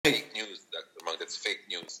Fake news, Dr. Monk. That's fake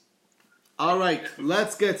news. All right,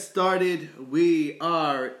 let's get started. We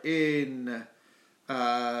are in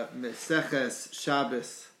Meseches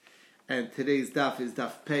Shabbos, and today's daf is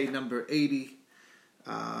daf pei number 80.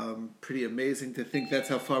 Pretty amazing to think that's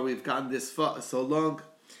how far we've gotten this far, so long.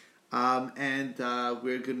 And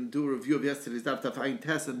we're going to do a review of yesterday's daf Ayin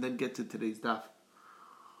Tes, and then get to today's daf.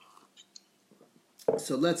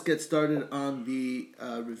 So let's get started on the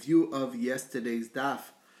review of yesterday's daf.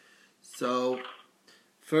 So,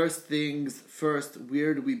 first things first,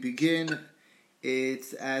 where do we begin?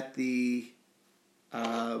 It's at the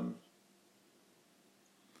top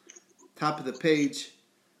of the page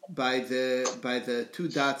by the two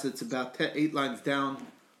dots. It's about 8 lines down,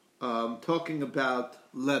 talking about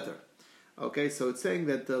leather. Okay, so it's saying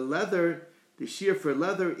that the shear for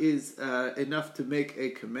leather is enough to make a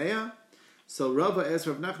kamea. So Rava asked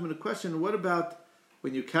Rav Nachman a question, what about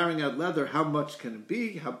when you're carrying out leather, how much can it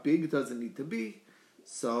be? How big does it need to be?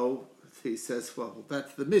 So he says, well,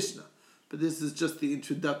 that's the Mishnah. But this is just the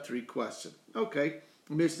introductory question. Okay,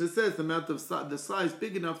 the Mishnah says the amount of the size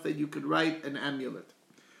big enough that you could write an amulet.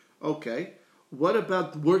 Okay, what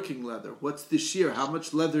about working leather? What's the shear? How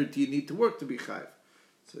much leather do you need to work to be chayv?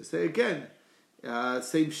 So I say again,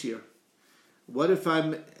 same shear. What if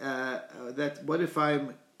I'm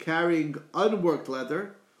carrying unworked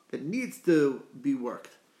leather that needs to be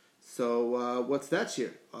worked? So what's that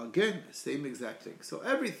shear? Again, same exact thing. So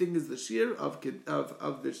everything is the shear of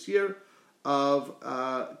the shear of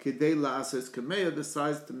kedei la'asos kameya, the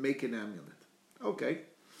size to make an amulet. Okay.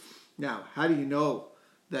 Now, how do you know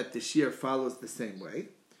that the shear follows the same way?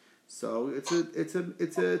 So it's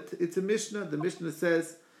a Mishnah. The Mishnah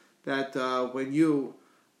says that when you're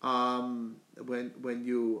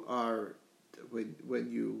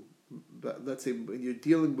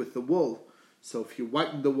dealing with the wool, so if you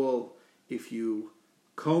whiten the wool, if you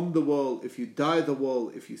comb the wool, if you dye the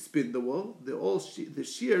wool, if you spin the wool, the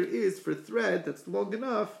shear is for thread that's long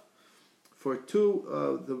enough for the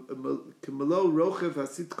kemelo rochev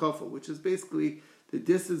hasit kafel, which is basically the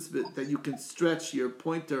distance that you can stretch your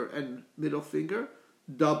pointer and middle finger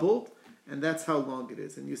doubled, and that's how long it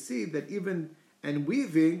is. And you see that and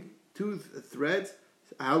weaving two threads,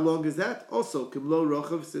 how long is that? Also, kimlo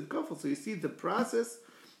rochav sid kafel. So you see the process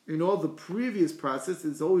in all the previous process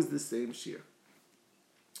is always the same shear.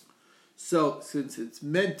 So since it's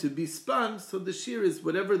meant to be spun, so the shear is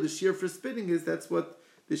whatever the shear for spinning is. That's what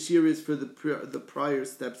the shear is for the prior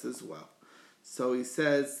steps as well. So he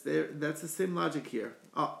says that's the same logic here.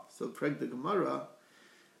 So preg the Gemara.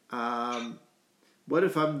 What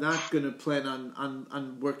if I'm not going to plan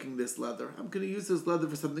on working this leather? I'm going to use this leather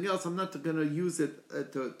for something else. I'm not going to use it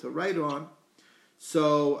to write on.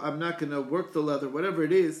 So I'm not going to work the leather, whatever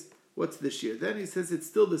it is. What's the shear? Then he says it's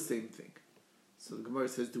still the same thing. So the Gemara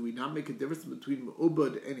says, do we not make a difference between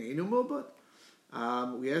mu'ubad and einu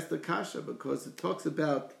mu'ubad? We asked the kasha because it talks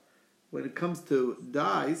about when it comes to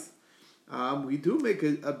dyes, we do make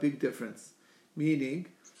a big difference. Meaning,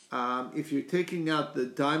 if you're taking out the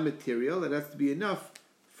dye material, it has to be enough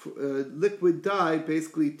liquid dye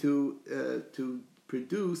basically to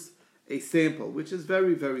produce a sample, which is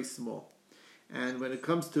very, very small. And when it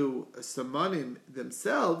comes to samanim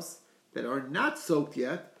themselves that are not soaked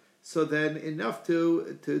yet, so then enough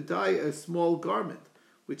to dye a small garment,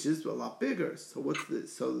 which is a lot bigger. So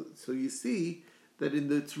so you see that in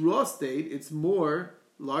its raw state, it's more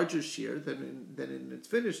larger shear than in its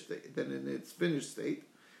finished state.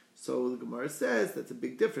 So the Gemara says that's a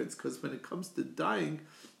big difference, because when it comes to dyeing,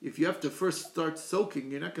 if you have to first start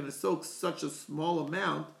soaking, you're not going to soak such a small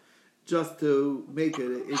amount just to make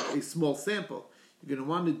a small sample. You're going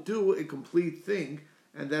to want to do a complete thing,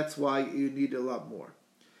 and that's why you need a lot more.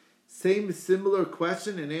 Similar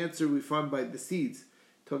question and answer we find by the seeds.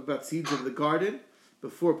 Talk about seeds of the garden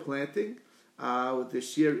before planting. The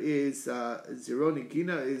shear is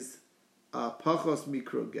Zironigina is Pachos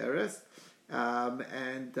Mikrogeres,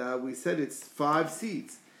 and we said it's 5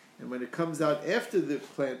 seeds. And when it comes out after the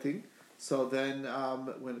planting, so then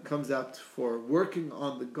when it comes out for working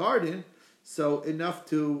on the garden, so enough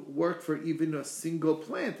to work for even a single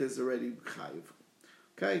plant is already chayiv.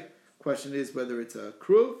 Okay? Question is whether it's a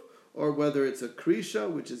kruv or whether it's a krisha,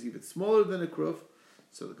 which is even smaller than a kruv.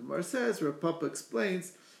 So the Gemara says, Rav Papa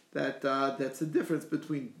explains that that's the difference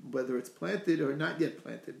between whether it's planted or not yet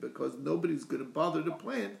planted, because nobody's going to bother to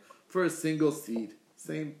plant for a single seed.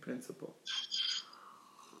 Same principle.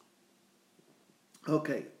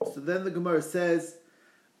 Okay, so then the Gemara says,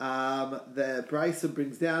 the Brisa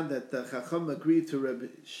brings down that the Chacham agreed to Rabbi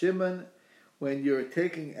Shimon when you're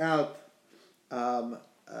taking out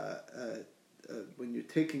when you're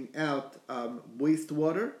taking out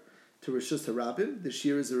wastewater to Rishus Harabim, the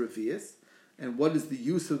shear is a revius. And what is the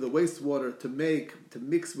use of the wastewater to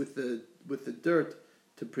mix with the dirt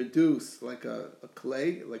to produce like a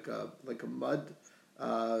clay, like a mud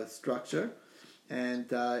structure?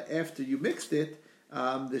 And after you mixed it,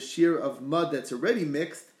 the shear of mud that's already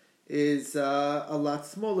mixed is a lot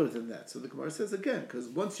smaller than that. So the Gemara says again, because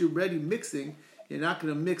once you're ready mixing, you're not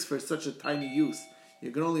going to mix for such a tiny use.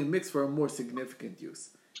 You can only mix for a more significant use.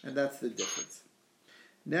 And that's the difference.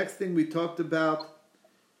 Next thing we talked about,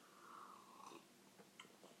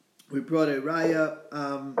 we brought a raya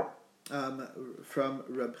from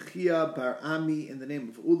Reb Chia Bar Ami in the name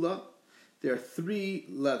of Ula. There are three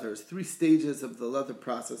stages of the leather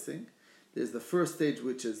processing. There's the first stage,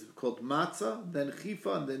 which is called matzah, then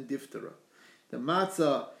chifa, and then diftara. The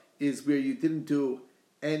matzah is where you didn't do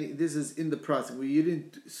this is in the process, where you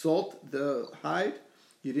didn't salt the hide,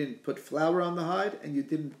 you didn't put flour on the hide, and you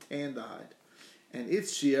didn't tan the hide. And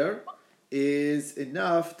its shear is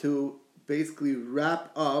enough to basically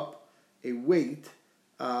wrap up a weight,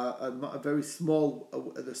 a very small,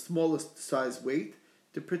 the smallest size weight,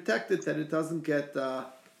 to protect it that it doesn't get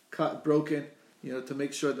broken, to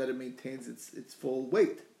make sure that it maintains its full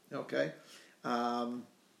weight. Okay, and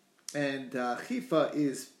chifa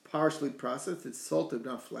is partially processed; it's salted,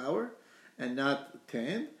 not flour, and not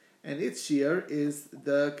tanned. And its shear is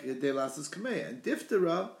the kedei lasos kameya. And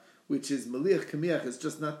diftara, which is maliach kamiach, is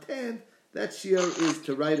just not tanned. That shear is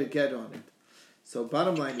to write a get on it. So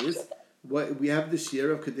bottom line is, what we have the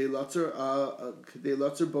shear of kedei lotzer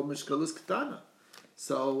bo mishkalus ketana.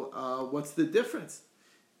 So what's the difference?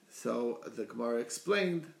 So the Gemara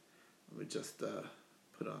explained. Let me just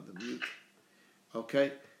put on the mute.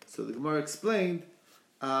 Okay. So the Gemara explained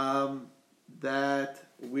that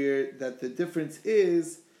the difference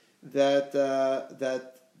is that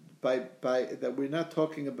we're not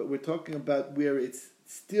talking about, we're talking about where it's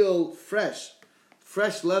still fresh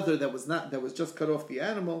leather that was just cut off the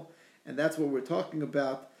animal, and that's what we're talking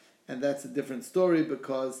about, and that's a different story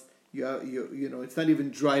because it's not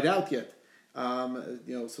even dried out yet,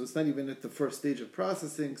 so it's not even at the first stage of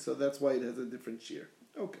processing, so that's why it has a different shear.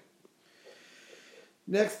 Okay.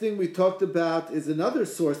 Next thing we talked about is another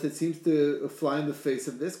source that seems to fly in the face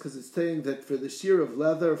of this, because it's saying that for the shear of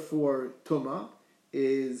leather for Tumah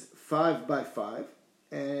is 5 by 5,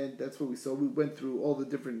 and that's what we saw. We went through all the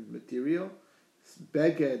different material,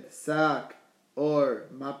 beged, sak, or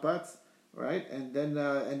mapats, right? And then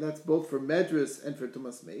and that's both for medras and for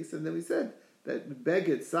Tumas Meis. And then we said that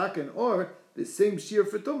beged, sak, and or the same shear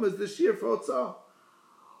for Tumah is the shear for Otzah.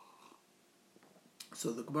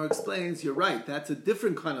 So the Gemara explains, you're right, that's a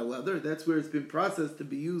different kind of leather. That's where it's been processed to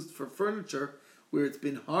be used for furniture, where it's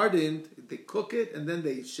been hardened. They cook it, and then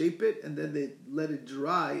they shape it, and then they let it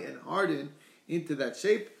dry and harden into that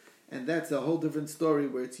shape. And that's a whole different story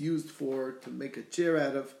where it's used to make a chair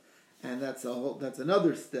out of, and that's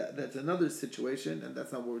another situation, and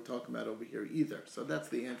that's not what we're talking about over here either. So that's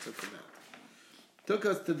the answer for that. Took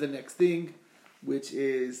us to the next thing, which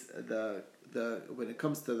is when it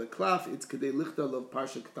comes to the klaf, it's kedei lichtal of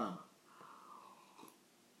parsha ketana.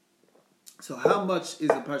 So how much is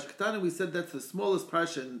a parsha ketana? We said that's the smallest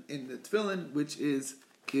parsha in the tefillin, which is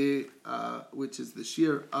the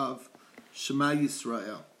shear of Shema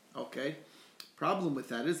Yisrael. Okay. Problem with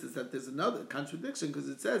that is that there's another contradiction, because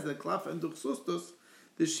it says that klaf and duchsustos,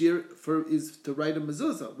 the shear is to write a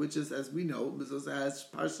mezuzah, which is, as we know, mezuzah has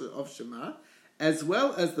parsha of Shema, as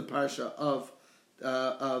well as the parsha of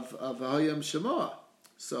Hayam Shema.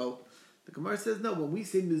 So the Gemara says, no, when we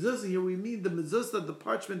say mezuzah here, we mean the mezuzah, the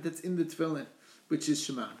parchment that's in the tefillin, which is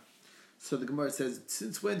Shema. So the Gemara says,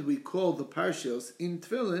 since when do we call the parshios in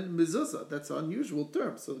tefillin mezuzah? That's an unusual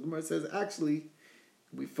term. So the Gemara says, actually,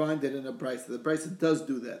 we find it in a brisa. The brisa does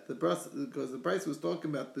do that. Because the brisa was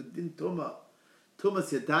talking about the din tumas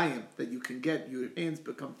yadayim, that you can get, your hands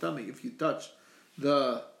become tummy if you touch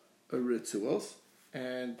the rituals,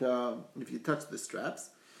 and if you touch the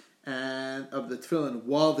straps and of the tefillin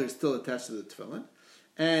while they're still attached to the tefillin,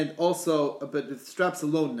 and also, but the straps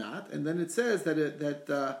alone not. And then it says that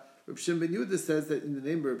Reb Shimon ben Yehuda says that in the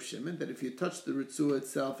name of Reb Shimon, that if you touch the ritzua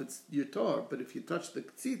itself, it's your tor. But if you touch the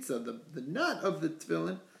tzitza, the knot of the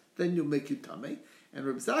tefillin, then you'll make you tamei. And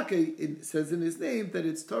Reb Zakkai says in his name that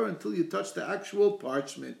it's tor until you touch the actual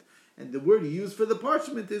parchment. And the word used for the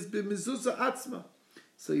parchment is b'mezuzah atzma.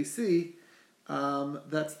 So you see,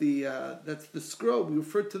 that's the scroll. We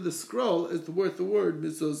refer to the scroll as the word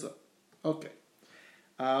mezuzah. Okay.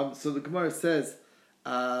 So the Gemara says,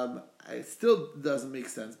 it still doesn't make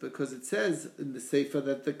sense, because it says in the Sefer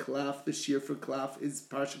that the shear for klaf is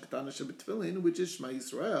parsha ketana shebetefillin, which is Shema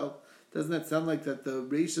Yisrael. Doesn't that sound like that the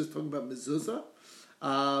Reish is talking about mezuzah?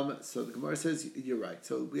 So the Gemara says you're right.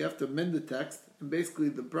 So we have to amend the text, and basically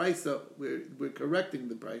the brisa we're correcting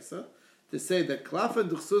the brisa to say that klaf and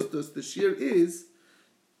duchsustus the shear is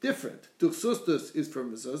different. Duchsustus is for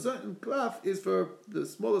mezuzah, and klaf is for the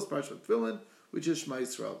smallest part of tefillin, which is Shema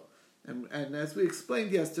Yisrael. And as we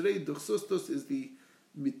explained yesterday, duchsustus is the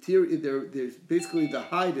material. There's basically the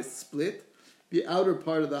hide is split. The outer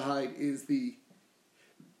part of the hide is the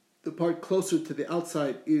part closer to the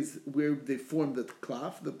outside is where they form the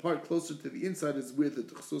klaf. The part closer to the inside is where the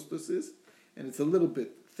duchsustus is, and it's a little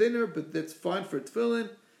bit thinner, but that's fine for tefillin.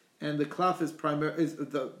 And the klaf is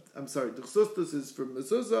duchsustus is for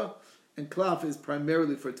mezuzah, and klaf is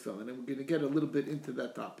primarily for tefillin. And we're going to get a little bit into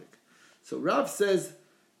that topic. So Rav says,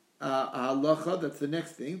 halacha, that's the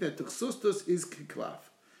next thing, that duchsustus is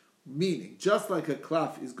klaf. Meaning, just like a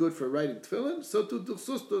klaf is good for writing tefillin, so too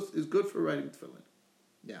duchsustus is good for writing tefillin.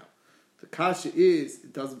 Now, the kasha is,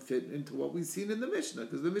 it doesn't fit into what we've seen in the Mishnah,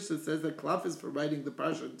 because the Mishnah says that klaf is for writing the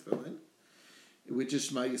parsha in tefillin, which is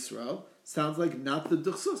Shema Yisrael. Sounds like not the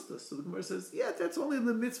duchsustus. So the Gemara says, yeah, that's only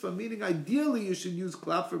the mitzvah, meaning ideally you should use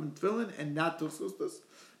klaf from tefillin and not duchsustus.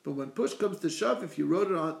 But when push comes to shove, if you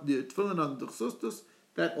wrote it on the tefillin on duchsustus,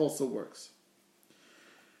 that also works.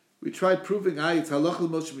 We tried proving, it's halachah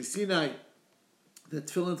Moshe Sinai, that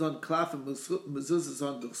tefillin's on klaf and mezuzah is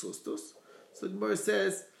on duchsustus. So the Gemara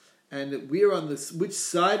says, and we're on this, which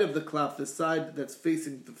side of the klaf, the side that's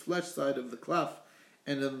facing the flesh side of the klaf,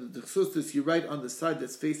 and on the duchsustus you write on the side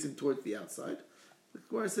that's facing towards the outside. The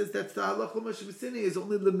Gemara says that's the halacha Moshe Sinai is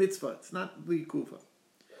only the mitzvah, it's not the kufa.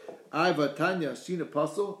 Iva Tanya Shina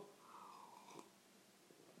Pasul.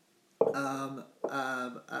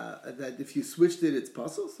 That if you switched it, it's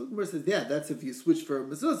possible. So the Gemara says, yeah, that's if you switch for a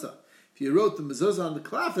mezuzah. If you wrote the mezuzah on the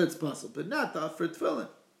klaf, that's possible, but not for tefillin.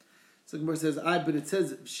 So the Gemara says, but it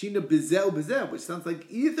says shina bizel, which sounds like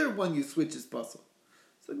either one you switch is possible.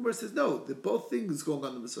 So the Gemara says, no, both things going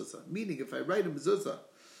on the mezuzah. Meaning, if I write a mezuzah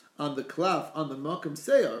on the klaf on the makam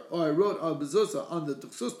seyar, or I wrote a mezuzah on the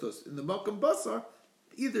duchsustus in the makam basar,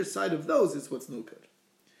 either side of those is what's no good.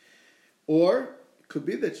 Or could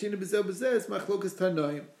be that shina b'zeh is machlokas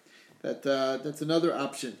tanoim. That's another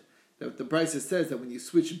option. That the Brisa says that when you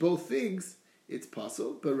switch both things, it's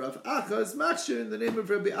possible. But Rav Acha is machshir in the name of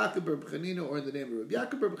Rabbi Akiv bar Chanina or in the name of Rabbi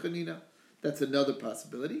Yaakov bar Chanina. That's another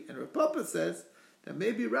possibility. And Rav Papa says that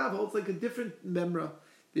maybe Rav holds like a different memra.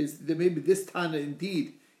 Maybe this Tana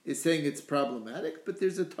indeed is saying it's problematic, but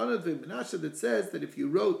there's a Tana of Menashe that says that if you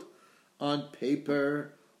wrote on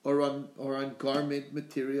paper or on garment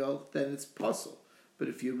material, then it's possible. But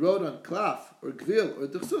if you wrote on klaf or gvil or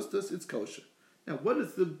duchsustus, it's kosher. Now, what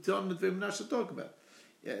does the Talmud of Menashe talk about?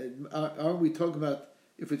 Aren't we talking about,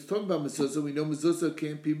 if it's talking about mezuzah, we know mezuzah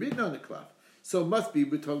can't be written on a klaf. So it must be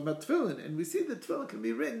we're talking about tefillin. And we see that tefillin can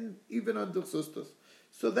be written even on duchsustus.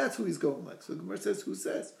 So that's who he's going like. So the Gemara says, who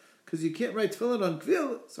says? Because you can't write tefillin on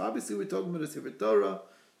gvil, so obviously we're talking about a Sefer Torah.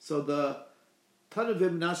 So the Talmud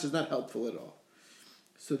of Menashe is not helpful at all.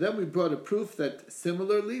 So then we brought a proof that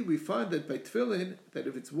similarly we find that by tefillin, that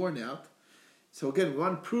if it's worn out, so again we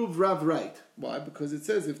want to prove Rav right. Why? Because it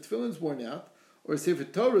says if tefillin's worn out, or Sefer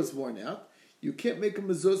Torah is worn out, you can't make a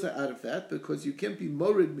mezuzah out of that because you can't be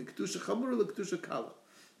morid mikdusha chamura lekdusha kala.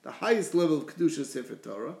 The highest level of kedusha is Sefer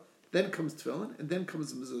Torah, then comes tefillin, and then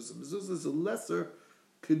comes the mezuzah. Mezuzah is a lesser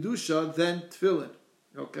kedusha than tefillin.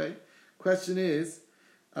 Okay? Question is,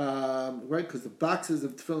 right? Because the boxes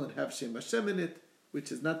of tefillin have Shem Hashem in it,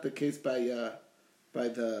 which is not the case by the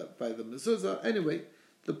mezuzah. Anyway,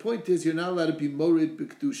 the point is you're not allowed to be morid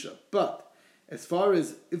b'kedusha. But as far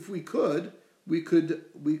as if we could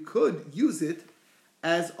use it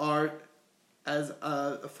as for our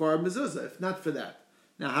mezuzah. If not for that,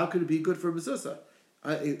 now how could it be good for mezuzah?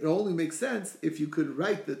 It only makes sense if you could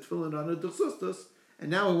write the tefillin on a duchsustus, and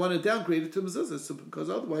now I want to downgrade it to mezuzah. So because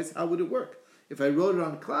otherwise, how would it work? If I wrote it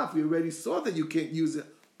on klaf, we already saw that you can't use it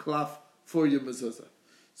klaf for your mezuzah.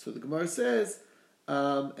 So the Gemara says,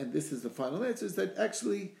 and this is the final answer, is that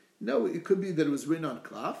actually, no, it could be that it was written on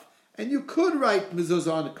klaf, and you could write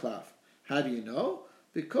mezuzah on a klaf. How do you know?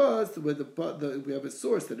 Because we have a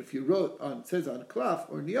source that if you wrote on, says on klaf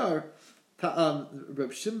or niyar,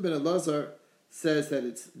 Reb Shimon ben Elazar says that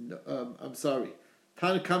it's,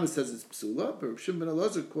 Tanna Kama says it's psula, but Reb Shimon ben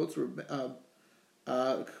Elazar quotes,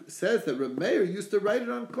 says that Reb Meir used to write it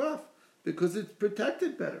on klaf because it's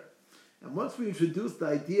protected better. And once we introduced the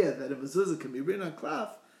idea that a mezuzah can be written on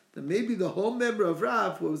klaf, then maybe the whole member of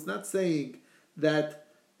Rav was not saying that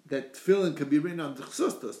tefillin can be written on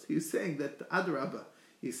duchsustus. He's saying that adarabba.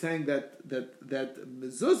 He's saying that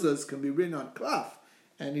mezuzahs can be written on klaf,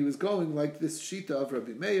 And he was going like this Shita of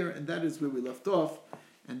Rabbi Meir, and that is where we left off,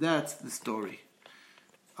 and that's the story.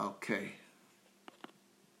 Okay.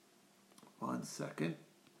 1 second.